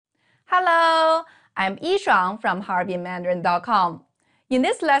Hello, I'm Yishuang from Mandarin.com. In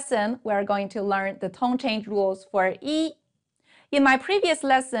this lesson, we're going to learn the tone change rules for yi. In my previous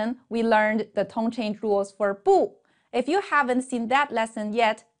lesson, we learned the tone change rules for bu. If you haven't seen that lesson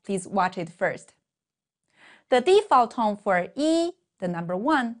yet, please watch it first. The default tone for yi, the number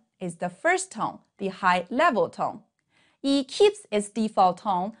 1, is the first tone, the high level tone. Yi keeps its default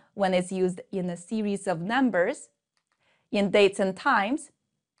tone when it's used in a series of numbers, in dates and times,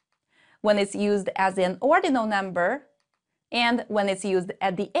 when it's used as an ordinal number, and when it's used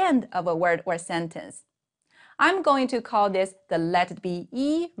at the end of a word or sentence. I'm going to call this the let it be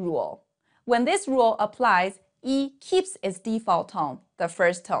yi rule. When this rule applies, yi keeps its default tone, the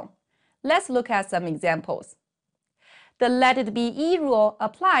first tone. Let's look at some examples. The let it be yi rule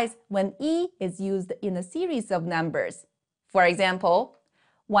applies when yi is used in a series of numbers. For example,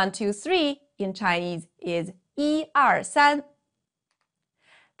 1, 2, 3 in Chinese is 1, 2, 3.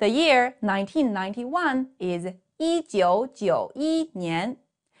 The year 1991 is 1991年.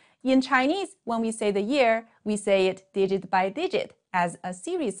 In Chinese, when we say the year, we say it digit by digit as a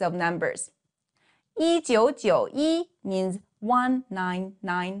series of numbers. 1991 means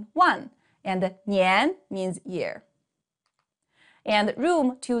 1991, and 年 means year. And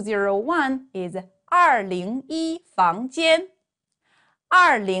room 201 is 201房间.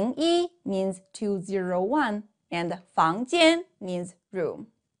 201 means 201, and 房间 means room.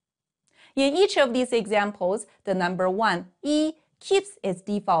 In each of these examples, the number 1, yi, keeps its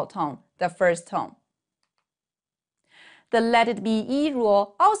default tone, the first tone. The let it be yi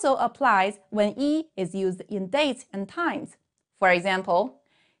rule also applies when yi is used in dates and times. For example,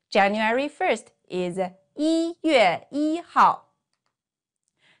 January 1st is 1月1号.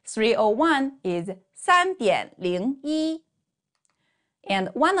 3:01 is 3:01, and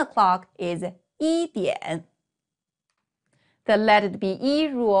 1 o'clock is 1点. The let it be yi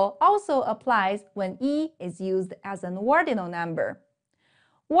rule also applies when yi is used as an ordinal number.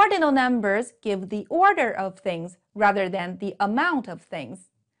 Ordinal numbers give the order of things rather than the amount of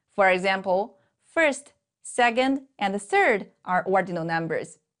things. For example, first, second, and third are ordinal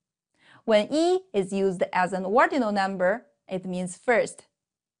numbers. When yi is used as an ordinal number, it means first.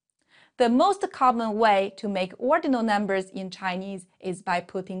 The most common way to make ordinal numbers in Chinese is by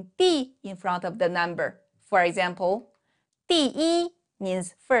putting di in front of the number. For example, 第一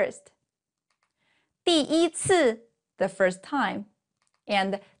means first. 第一次, the first time,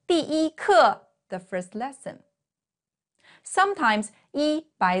 and 第一课, the first lesson. Sometimes yi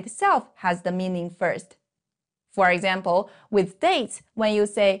by itself has the meaning first. For example, with dates, when you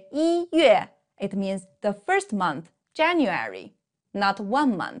say 1月, it means the first month, January, not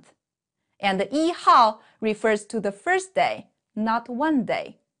 1 month. And 1号 refers to the first day, not 1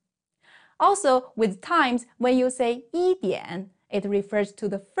 day. Also, with times, when you say 1点, it refers to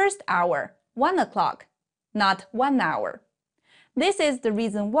the first hour, 1 o'clock, not 1 hour. This is the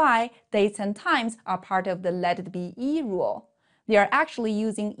reason why dates and times are part of the let it be yi rule. They are actually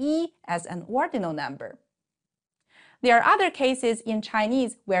using yi as an ordinal number. There are other cases in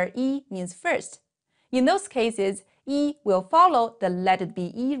Chinese where yi means first. In those cases, yi will follow the let it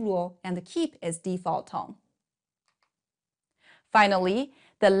be yi rule and keep its default tone. Finally,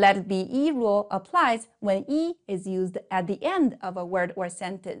 the let it be yi rule applies when yi is used at the end of a word or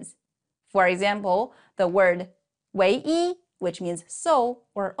sentence. For example, the word 唯一, which means so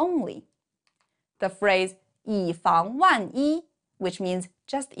or only. The phrase 以防万一, which means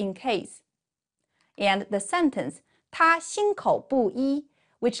just in case. And the sentence 他心口不一,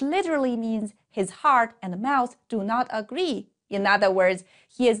 which literally means his heart and mouth do not agree. In other words,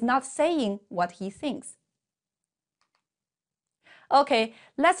 he is not saying what he thinks. Okay,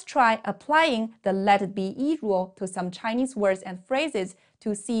 let's try applying the let it be yi rule to some Chinese words and phrases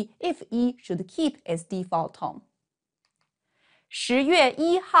to see if yi should keep its default tone. 10月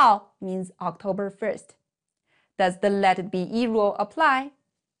1号 means October 1st. Does the let it be yi rule apply?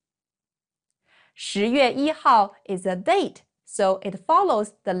 10月1号 is a date, so it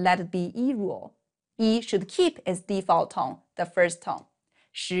follows the let it be yi rule. Yi should keep its default tone, the first tone.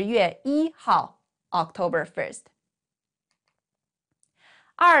 10月1号, October 1st.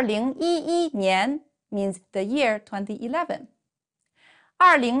 2011年 means the year 2011.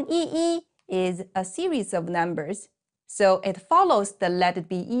 2011 is a series of numbers, so it follows the let it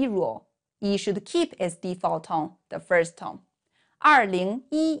be yi rule. Yi should keep its default tone, the first tone.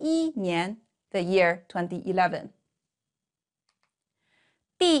 2011年, the year 2011.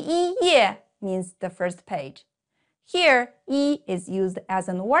 第一页 means the first page. Here, yi is used as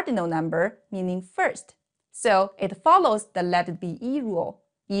an ordinal number, meaning first. So it follows the let it be yi rule.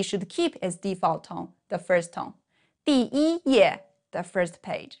 Yi should keep its default tone, the first tone. 第一页, the first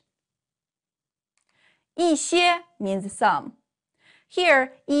page. 一些 means some.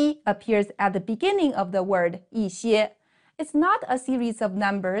 Here, 一 appears at the beginning of the word 一些. It's not a series of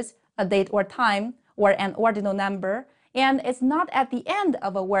numbers, a date or time, or an ordinal number, and it's not at the end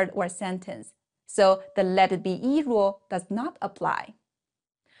of a word or sentence. So the let it be 一 rule does not apply.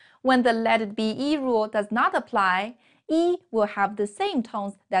 When the let it be 一 rule does not apply, 一 will have the same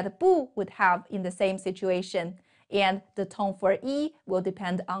tones that 不 would have in the same situation, and the tone for 一 will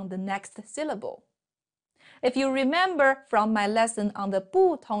depend on the next syllable. If you remember from my lesson on the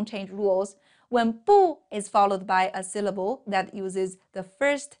不 tone change rules, when 不 is followed by a syllable that uses the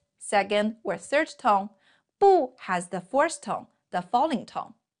first, second, or third tone, 不 has the fourth tone, the falling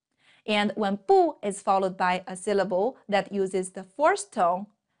tone. And when 不 is followed by a syllable that uses the fourth tone,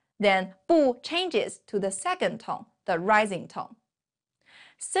 then 不 changes to the second tone, the rising tone.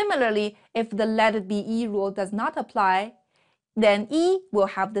 Similarly, if the let it be 一 rule does not apply, then 一 will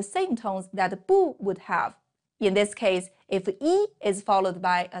have the same tones that 不 would have. In this case, if 一 is followed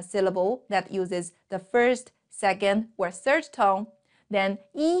by a syllable that uses the first, second, or third tone, then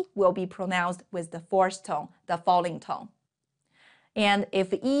一 will be pronounced with the fourth tone, the falling tone. And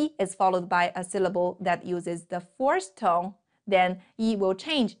if 一 is followed by a syllable that uses the fourth tone, then 一 will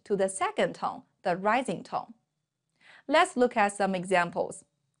change to the second tone, the rising tone. Let's look at some examples.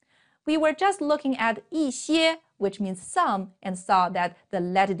 We were just looking at 一些, which means some, and saw that the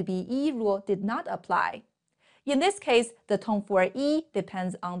let it be 一 rule did not apply. In this case, the tone for 一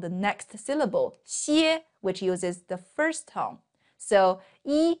depends on the next syllable, 些, which uses the first tone. So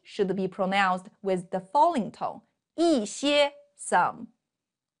一 should be pronounced with the falling tone, 一些, some.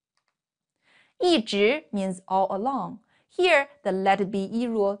 一直 means all along. Here, the let it be 一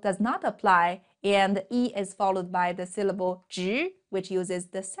rule does not apply, and 一 is followed by the syllable 直, which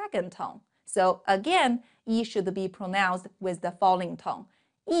uses the second tone. So again, 一 should be pronounced with the falling tone,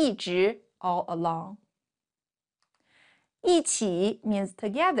 一直, all along. 一起 means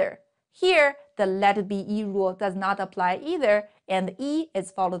together. Here, the let it be 一 rule does not apply either, and 一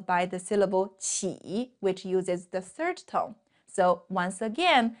is followed by the syllable 起, which uses the third tone. So once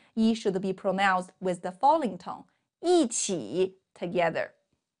again, 一 should be pronounced with the falling tone, 一起, together.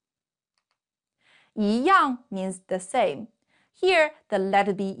 一样 means the same. Here, the let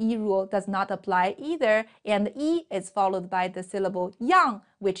it be 一 rule does not apply either, and 一 is followed by the syllable 样,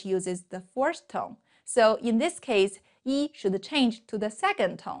 which uses the fourth tone. So in this case, 一 should change to the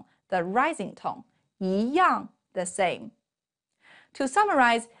second tone, the rising tone, 一样, the same. To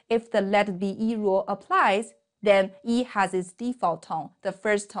summarize, if the let it be 一 rule applies, then 一 has its default tone, the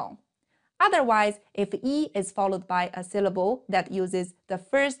first tone. Otherwise, if 一 is followed by a syllable that uses the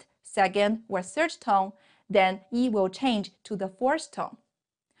first, second, or third tone, then 一 will change to the fourth tone.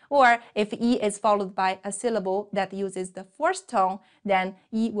 Or if 一 is followed by a syllable that uses the fourth tone, then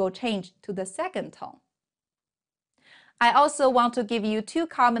一 will change to the second tone. I also want to give you two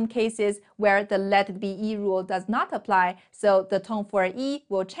common cases where the let it be 一 rule does not apply, so the tone for 一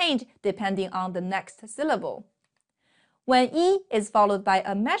will change depending on the next syllable. When 一 is followed by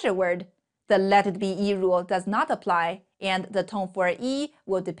a measure word, the let it be 一 rule does not apply, and the tone for 一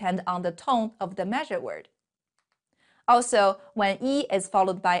will depend on the tone of the measure word. Also, when 一 is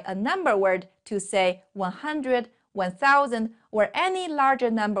followed by a number word to say 100, 1000, or any larger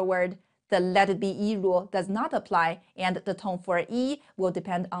number word, the let it be 一 rule does not apply, and the tone for 一 will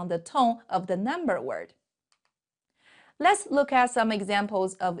depend on the tone of the number word. Let's look at some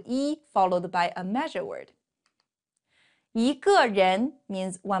examples of 一 followed by a measure word. 一个人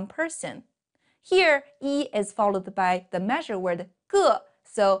means one person. Here, 一 is followed by the measure word 个,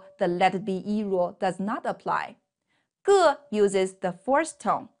 so the let it be 一 rule does not apply. 个 uses the fourth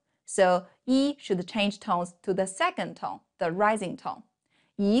tone, so 一 should change tones to the second tone, the rising tone.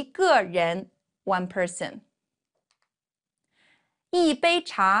 一个人, one person. 一杯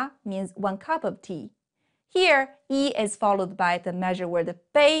茶 means one cup of tea. Here, 一 is followed by the measure word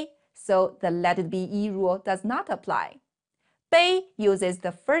杯, so the let it be 一 rule does not apply. 杯 uses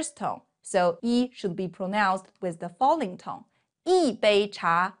the first tone, so 一 should be pronounced with the falling tone. 一杯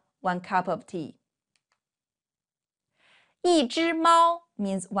茶, one cup of tea. 一只猫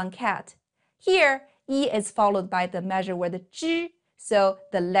means one cat. Here, 一 is followed by the measure word 只, so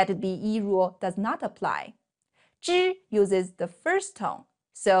the let it be 一 rule does not apply. 只 uses the first tone,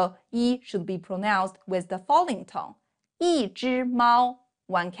 so 一 should be pronounced with the falling tone. 一只猫,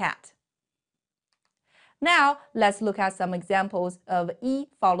 one cat. Now, let's look at some examples of 一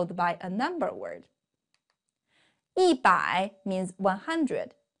followed by a number word. 100 means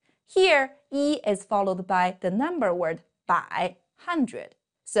 100. Here, 一 is followed by the number word 百, 100.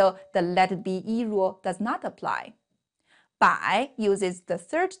 So the let it be 一 rule does not apply. 百 uses the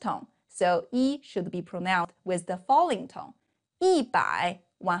third tone, so E should be pronounced with the falling tone. 100,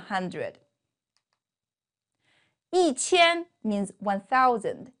 100. 1000 means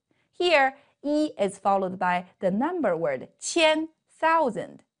 1000. Here, E is followed by the number word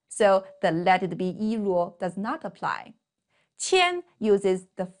 10,000, so the let it be E rule does not apply. 1000 uses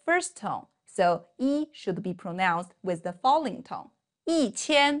the first tone, so E should be pronounced with the falling tone.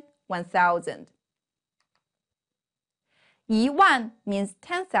 1000, 1000. 1,000 means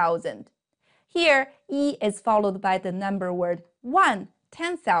 10,000. Here, E is followed by the number word 1,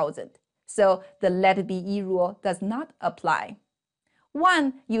 10,000. So the let it be E rule does not apply.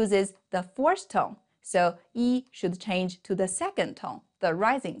 1 uses the fourth tone, so E should change to the second tone, the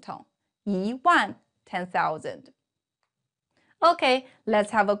rising tone. 1,000, 10,000. Okay,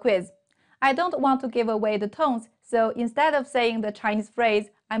 let's have a quiz. I don't want to give away the tones, so instead of saying the Chinese phrase,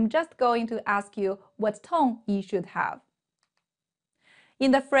 I'm just going to ask you what tone E should have.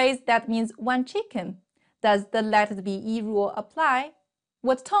 In the phrase that means 1 chicken, does the let it be E rule apply?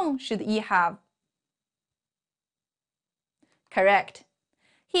 What tone should E have? Correct.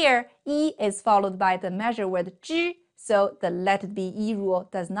 Here, E is followed by the measure word 知, so the let it be E rule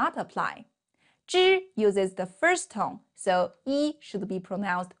does not apply. 知 uses the first tone, so E should be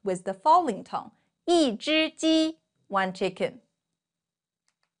pronounced with the falling tone. 一只鸡, 1 chicken.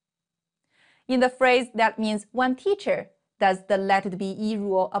 In the phrase that means 1 teacher, does the let it be E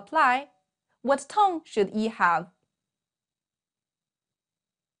rule apply? What tone should E have?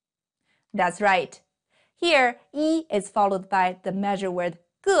 That's right. Here, E is followed by the measure word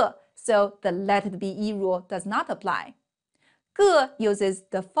个, so the let it be E rule does not apply. 个 uses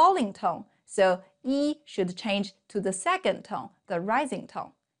the falling tone, so E should change to the second tone, the rising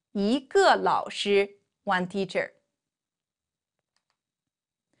tone. 一个老师, 1 teacher.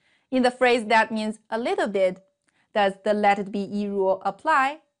 In the phrase that means a little bit, does the let it be E rule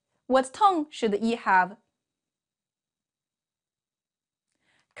apply? What tone should E have?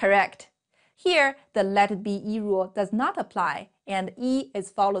 Correct. Here, the let it be E rule does not apply, and E is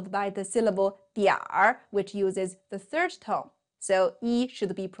followed by the syllable 点儿, which uses the third tone. So E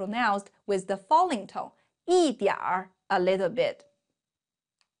should be pronounced with the falling tone. 一点儿, a little bit.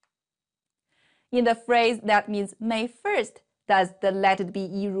 In the phrase that means May 1st, does the let it be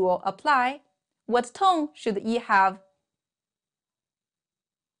E rule apply? What tone should E have?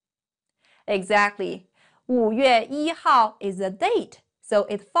 Exactly. 5月1号 is a date, so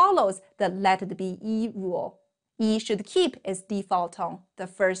it follows the let it be E rule. E should keep its default tone, the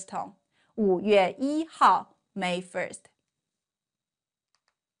first tone. 5月1号, May 1st.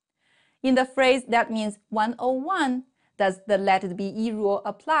 In the phrase that means 101, does the let it be E rule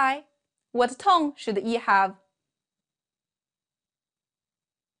apply? What tone should E have?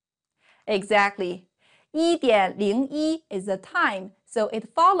 Exactly. 1:01 is a time, so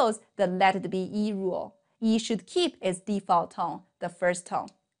it follows the let it be E rule. E should keep its default tone, the first tone.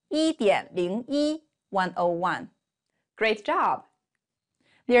 1:01, 101. Great job!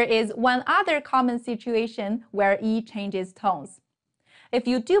 There is one other common situation where E changes tones. If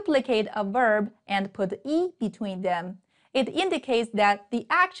you duplicate a verb and put E between them, it indicates that the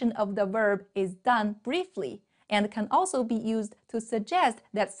action of the verb is done briefly and can also be used to suggest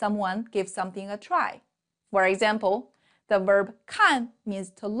that someone gives something a try. For example, the verb 看 means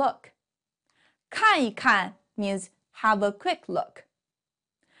to look. 看一看 means have a quick look.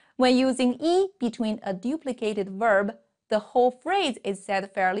 When using E between a duplicated verb, the whole phrase is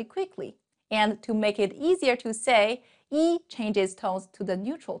said fairly quickly. And to make it easier to say, E changes tones to the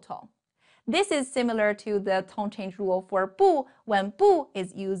neutral tone. This is similar to the tone change rule for 不 when 不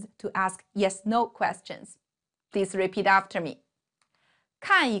is used to ask yes-no questions. Please repeat after me.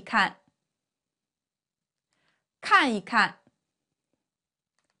 看一看，看一看，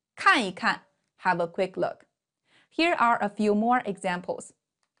看一看, have a quick look. Here are a few more examples.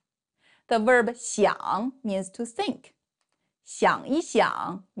 The verb 想 means to think. 想一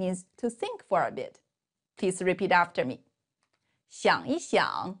想 means to think for a bit. Please repeat after me. 想一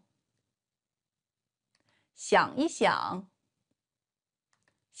想，想一想，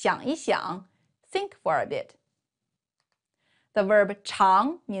想一想, think for a bit. The verb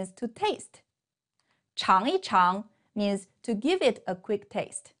尝 means to taste. 尝一尝 means to give it a quick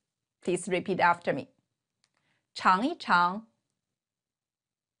taste. Please repeat after me. 尝一尝，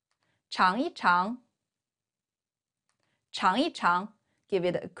尝一尝，尝一尝, give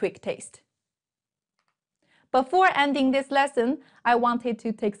it a quick taste. Before ending this lesson, I wanted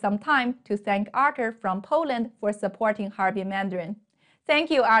to take some time to thank Arthur from Poland for supporting Harbin Mandarin. Thank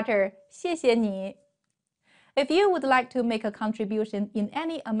you, Arthur. 谢谢你. If you would like to make a contribution in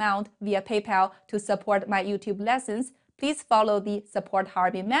any amount via PayPal to support my YouTube lessons, please follow the Support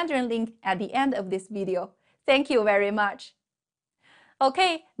Harbin Mandarin link at the end of this video. Thank you very much.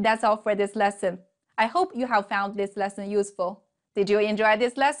 Okay, that's all for this lesson. I hope you have found this lesson useful. Did you enjoy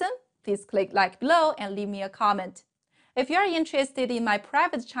this lesson? Please click like below and leave me a comment. If you are interested in my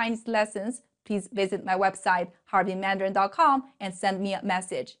private Chinese lessons, please visit my website harbinmandarin.com and send me a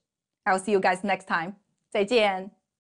message. I'll see you guys next time. 再见。